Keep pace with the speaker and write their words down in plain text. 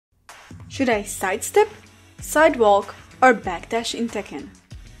Should I sidestep, sidewalk, or backdash in Tekken?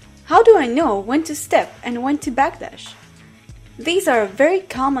 How do I know when to step and when to backdash? These are very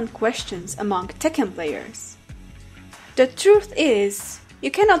common questions among Tekken players. The truth is,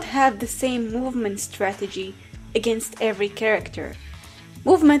 you cannot have the same movement strategy against every character.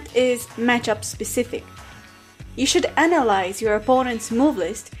 Movement is matchup specific. You should analyze your opponent's move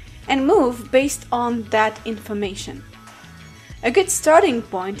list and move based on that information. A good starting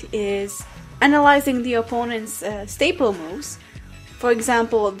point is analyzing the opponent's staple moves, for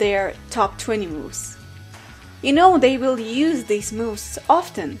example their top 20 moves. You know they will use these moves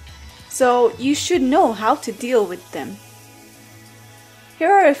often, so you should know how to deal with them.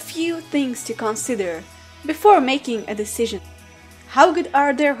 Here are a few things to consider before making a decision. How good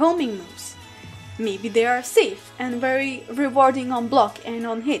are their homing moves? Maybe they are safe and very rewarding on block and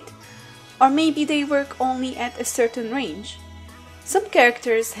on hit, or maybe they work only at a certain range. Some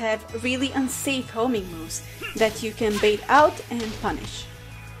characters have really unsafe homing moves that you can bait out and punish.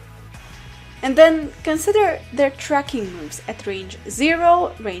 And then consider their tracking moves at range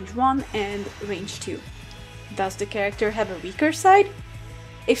 0, range 1 and range 2. Does the character have a weaker side?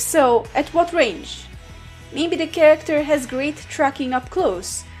 If so, at what range? Maybe the character has great tracking up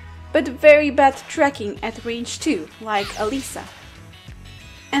close, but very bad tracking at range 2, like Alisa.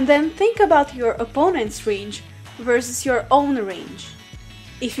 And then think about your opponent's range versus your own range.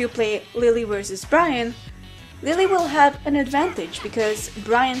 If you play Lili versus Brian, Lili will have an advantage because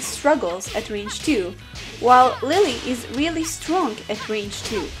Brian struggles at range 2, while Lili is really strong at range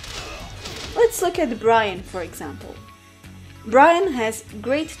 2. Let's look at Brian for example. Brian has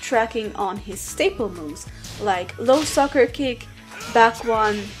great tracking on his staple moves like low soccer kick, back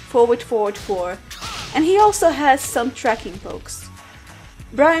 1, forward 4, and he also has some tracking pokes.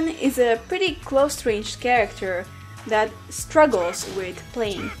 Brian is a pretty close-ranged character that struggles with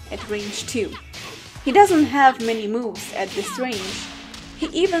playing at range 2. He doesn't have many moves at this range. He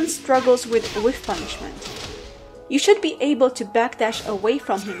even struggles with whiff punishment. You should be able to backdash away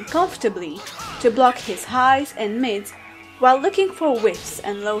from him comfortably to block his highs and mids while looking for whiffs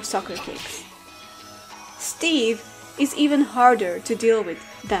and low soccer kicks. Steve is even harder to deal with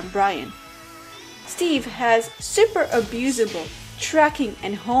than Brian. Steve has super abusable tracking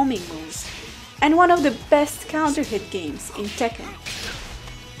and homing moves, and one of the best counter hit games in Tekken.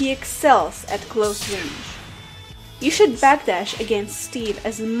 He excels at close range. You should backdash against Steve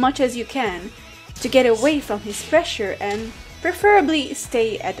as much as you can to get away from his pressure and preferably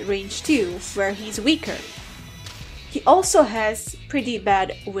stay at range 2 where he's weaker. He also has pretty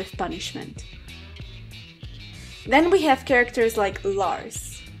bad whiff punishment. Then we have characters like Lars.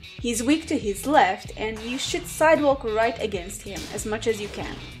 He's weak to his left and you should sidewalk right against him as much as you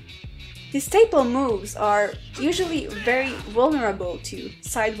can. His staple moves are usually very vulnerable to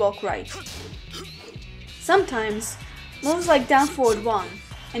sidewalk right. Sometimes, moves like down forward 1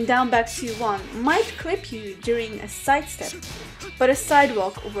 and down back 2-1 might clip you during a sidestep, but a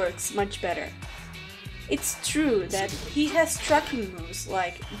sidewalk works much better. It's true that he has tracking moves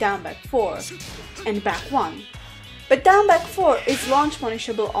like down back 4 and back 1, but down back 4 is launch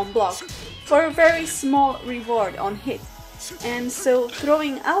punishable on block for a very small reward on hit. And so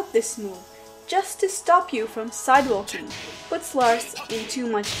throwing out this move just to stop you from sidewalking puts Lars in too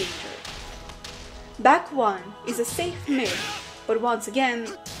much danger. Back 1 is a safe mid, but once again,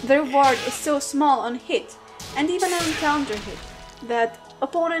 the reward is so small on hit and even on counter hit that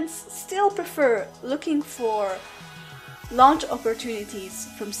opponents still prefer looking for launch opportunities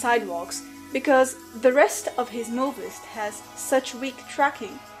from sidewalks because the rest of his move list has such weak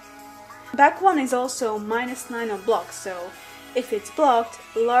tracking. Back 1 is also -9 on block, so if it's blocked,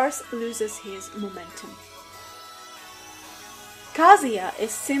 Lars loses his momentum. Kazuya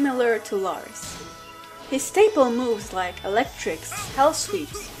is similar to Lars. His staple moves like electrics, hell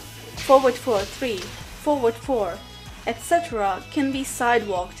sweeps, forward 4-3, forward 4, etc. can be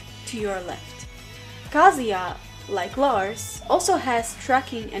sidewalked to your left. Kazuya, like Lars, also has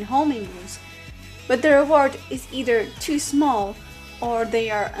tracking and homing moves, but the reward is either too small or they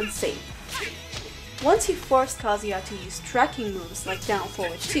are unsafe. Once you force Kazuya to use tracking moves like down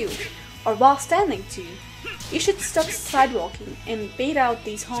forward 2 or while standing 2, you should stop sidewalking and bait out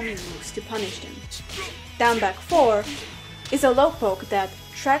these homing moves to punish them. Down back 4 is a low poke that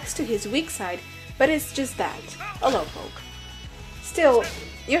tracks to his weak side, but it's just that, a low poke. Still,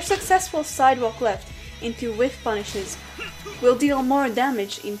 your successful sidewalk left into whiff punishes will deal more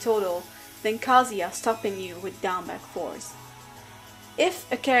damage in total than Kazuya stopping you with down back 4s. If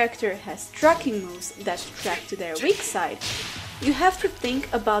a character has tracking moves that track to their weak side, you have to think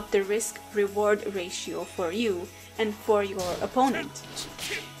about the risk-reward ratio for you and for your opponent.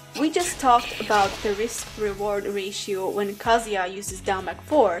 we just talked about the risk-reward ratio when Kazuya uses down back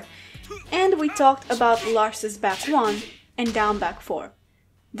 4, and we talked about Lars's back 1 and down back 4.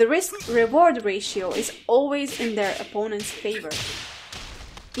 The risk-reward ratio is always in their opponent's favor.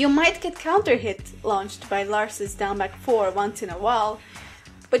 You might get counter hit launched by Lars's down back 4 once in a while,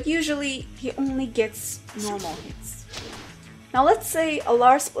 but usually he only gets normal hits. Now let's say a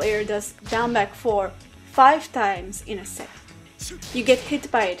Lars player does down back 4 5 times in a set. You get hit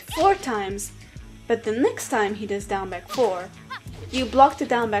by it 4 times, but the next time he does down back 4, you block the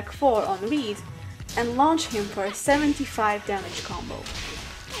down back 4 on read and launch him for a 75 damage combo.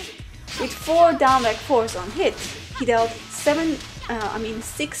 With 4 down back 4s on hit, he dealt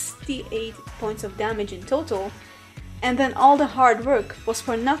 68 points of damage in total, and then all the hard work was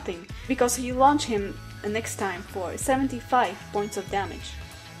for nothing because you launch him the next time for 75 points of damage.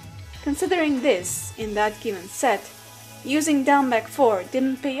 Considering this, in that given set, using down back 4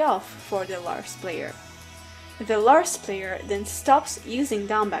 didn't pay off for the Lars player. The Lars player then stops using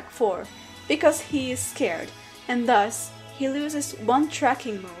down back 4 because he is scared, and thus he loses one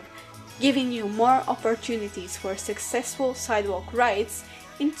tracking move, giving you more opportunities for successful sidewalk rides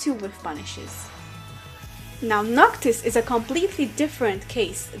into whiff punishes. Now Noctis is a completely different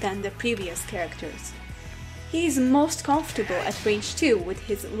case than the previous characters. He is most comfortable at range 2 with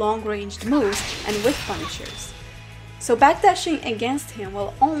his long-ranged moves and whiff punishers, so backdashing against him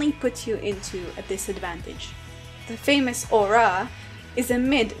will only put you into a disadvantage. The famous Aura is a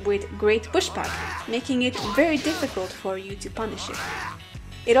mid with great pushback, making it very difficult for you to punish it.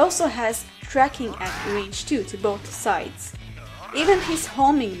 It also has tracking at range 2 to both sides. Even his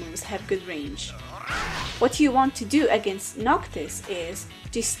homing moves have good range. What you want to do against Noctis is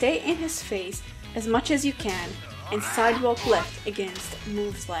to stay in his face as much as you can and sidewalk left against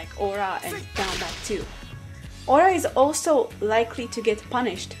moves like Aura and down back 2. Aura is also likely to get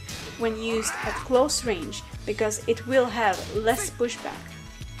punished when used at close range because it will have less pushback.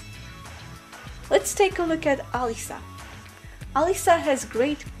 Let's take a look at Alisa. Alisa has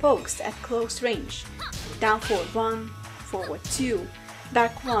great pokes at close range, down forward 1, forward 2,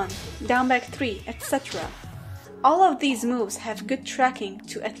 back 1, down back 3, etc. All of these moves have good tracking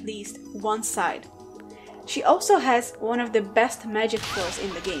to at least one side. She also has one of the best magic throws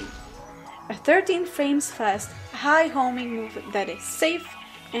in the game. A 13 frames fast, high homing move that is safe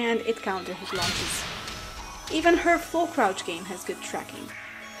and it counter hit launches. Even her full crouch game has good tracking.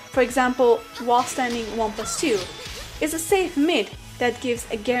 For example, while standing 1+2 is a safe mid that gives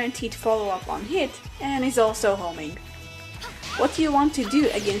a guaranteed follow-up on hit and is also homing. What you want to do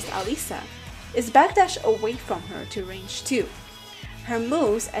against Alisa is backdash away from her to range 2. Her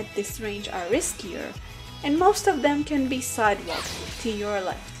moves at this range are riskier, and most of them can be sidewalked to your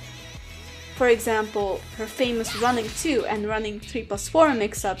left. For example, her famous running 2 and running 3+4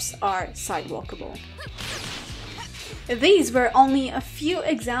 mix-ups are sidewalkable. These were only a few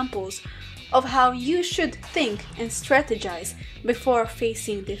examples of how you should think and strategize before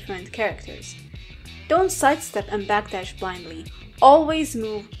facing different characters. Don't sidestep and backdash blindly, always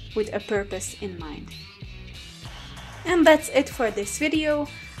move with a purpose in mind. And that's it for this video.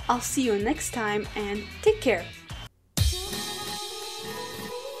 I'll see you next time and take care!